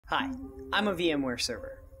Hi, I'm a VMware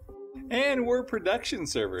server. And we're production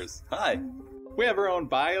servers. Hi. We have our own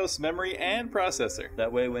BIOS, memory, and processor.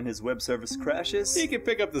 That way when his web service crashes, He can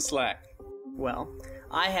pick up the slack. Well,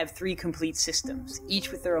 I have 3 complete systems,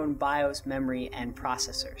 each with their own BIOS, memory, and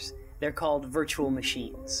processors. They're called virtual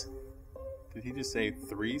machines. Did he just say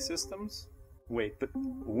 3 systems? Wait, but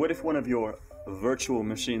what if one of your virtual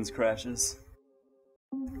machines crashes?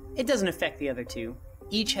 It doesn't affect the other 2.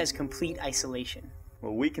 Each has complete isolation.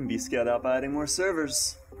 Well, we can be scaled out by adding more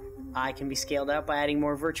servers. I can be scaled out by adding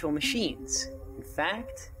more virtual machines. In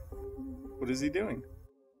fact, What is he doing?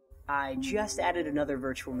 I just added another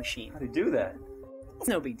virtual machine. How do you do that? It's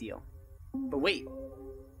no big deal. But wait,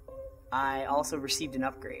 I also received an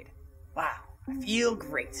upgrade. Wow, I feel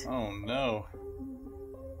great. Oh no.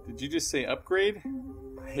 Did you just say upgrade?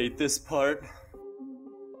 I hate this part.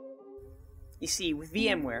 You see, with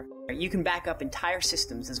VMware, you can back up entire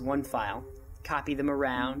systems as one file, copy them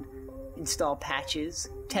around, install patches,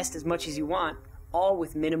 test as much as you want, all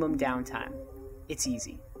with minimum downtime. It's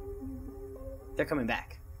easy. They're coming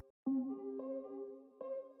back.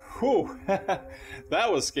 Whew,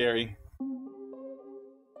 that was scary.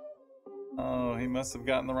 Oh, he must have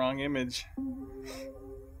gotten the wrong image.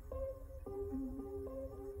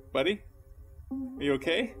 Buddy? Are you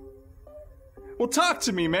okay? Well, talk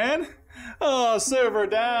to me, man! Oh, server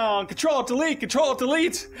down! Control-Delete!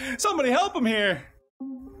 Control-Delete! Somebody help him here!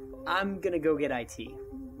 I'm gonna go get IT.